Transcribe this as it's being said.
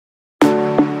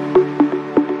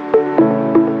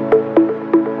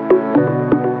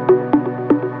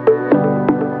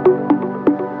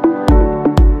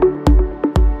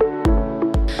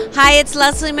Hi, it's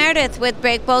Leslie Meredith with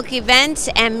Breakbulk Events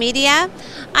and Media.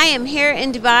 I am here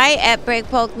in Dubai at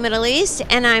Breakbulk Middle East,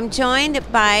 and I'm joined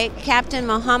by Captain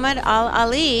Mohamad Al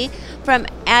Ali from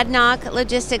ADNOC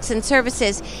Logistics and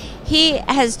Services. He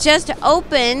has just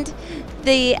opened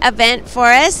the event for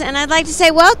us, and I'd like to say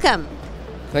welcome.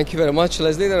 Thank you very much,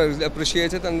 Leslie. I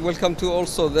appreciate it, and welcome to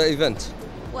also the event.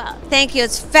 Well, thank you.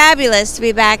 It's fabulous to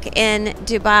be back in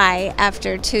Dubai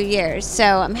after 2 years, so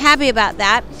I'm happy about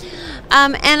that.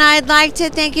 And I'd like to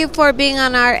thank you for being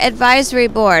on our advisory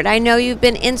board. I know you've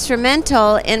been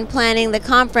instrumental in planning the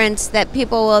conference that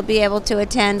people will be able to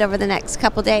attend over the next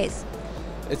couple days.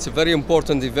 It's a very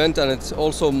important event, and it's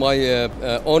also my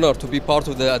honor to be part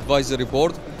of the advisory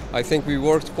board. I think we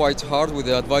worked quite hard with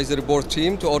the advisory board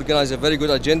team to organize a very good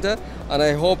agenda, and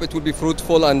I hope it will be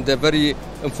fruitful and very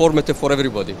informative for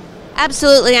everybody.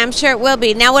 Absolutely, I'm sure it will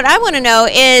be. Now, what I want to know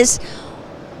is,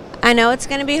 I know it's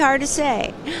going to be hard to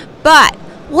say, but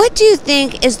what do you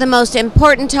think is the most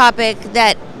important topic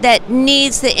that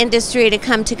needs the industry to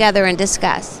come together and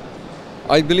discuss?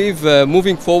 I believe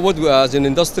moving forward as an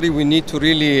industry, we need to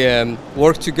really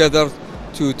work together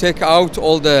to take out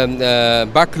all the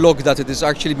backlog that it is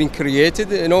actually being created,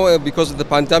 because of the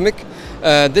pandemic.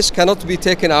 This cannot be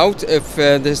taken out if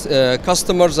the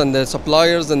customers and the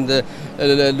suppliers and the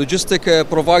logistic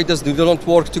providers do not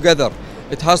work together.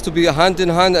 It has to be hand in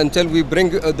hand until we bring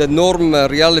the norm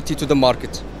reality to the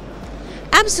market.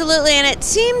 Absolutely, and it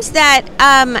seems that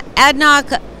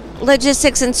ADNOC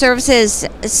Logistics and Services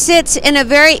sits in a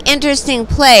very interesting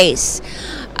place.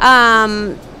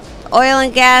 Oil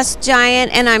and gas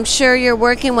giant, and I'm sure you're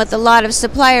working with a lot of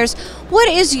suppliers. What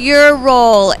is your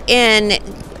role in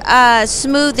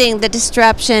smoothing the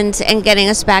disruptions and getting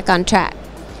us back on track?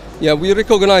 Yeah, we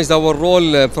recognized our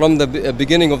role from the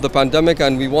beginning of the pandemic,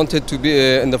 and we wanted to be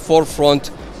in the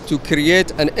forefront to create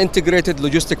an integrated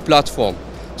logistic platform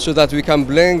so that we can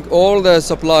bring all the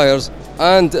suppliers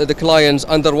and the clients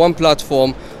under one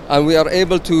platform, and we are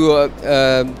able to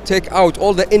take out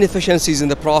all the inefficiencies in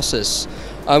the process.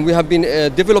 And we have been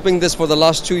developing this for the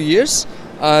last 2 years,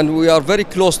 and we are very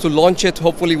close to launch it,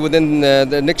 hopefully within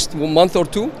the next month or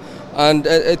two. And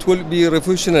it will be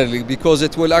revolutionary because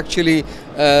it will actually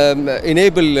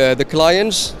enable the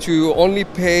clients to only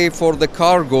pay for the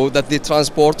cargo that they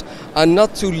transport and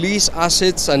not to lease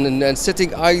assets and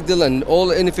sitting idle and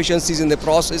all inefficiencies in the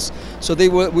process. So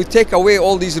we take away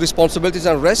all these responsibilities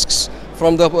and risks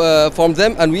from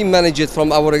them, and we manage it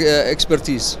from our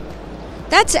expertise.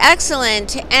 That's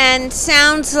excellent, and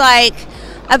sounds like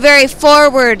a very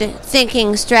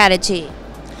forward-thinking strategy.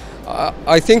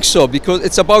 I think so, because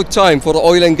it's about time for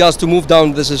oil and gas to move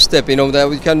down this step. That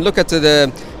we can look at the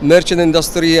merchant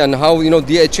industry and how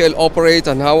DHL operate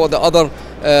and how the other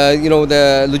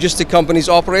the logistic companies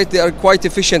operate. They are quite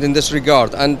efficient in this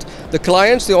regard, and the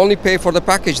clients, they only pay for the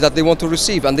package that they want to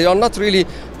receive, and they are not really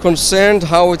concerned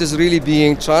how it is really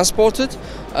being transported.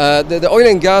 The oil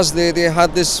and gas, they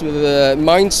had this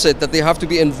mindset that they have to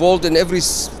be involved in every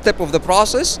step of the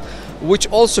process, which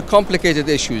also complicated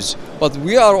issues. But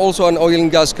we are also an oil and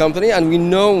gas company, and we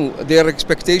know their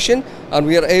expectation, and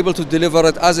we are able to deliver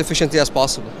it as efficiently as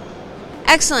possible.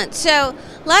 Excellent. So,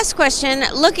 last question,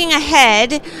 looking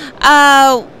ahead,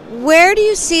 where do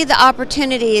you see the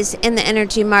opportunities in the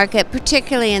energy market,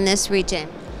 particularly in this region?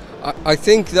 I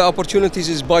think the opportunities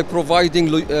is by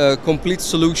providing complete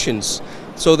solutions.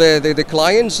 So the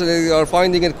clients, they are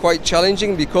finding it quite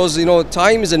challenging because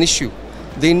time is an issue.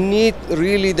 They need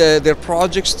really their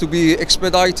projects to be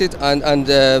expedited and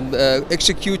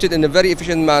executed in a very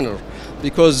efficient manner,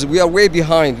 because we are way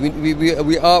behind.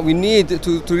 We need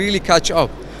to really catch up,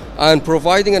 and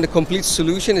providing a complete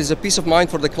solution is a peace of mind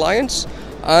for the clients,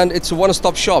 and it's a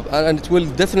one-stop shop, and it will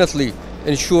definitely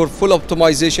ensure full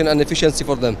optimization and efficiency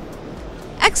for them.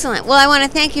 Excellent. Well, I want to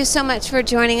thank you so much for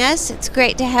joining us. It's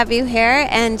great to have you here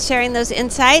and sharing those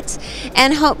insights,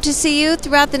 and hope to see you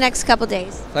throughout the next couple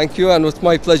days. Thank you, and with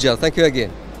my pleasure. Thank you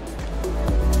again.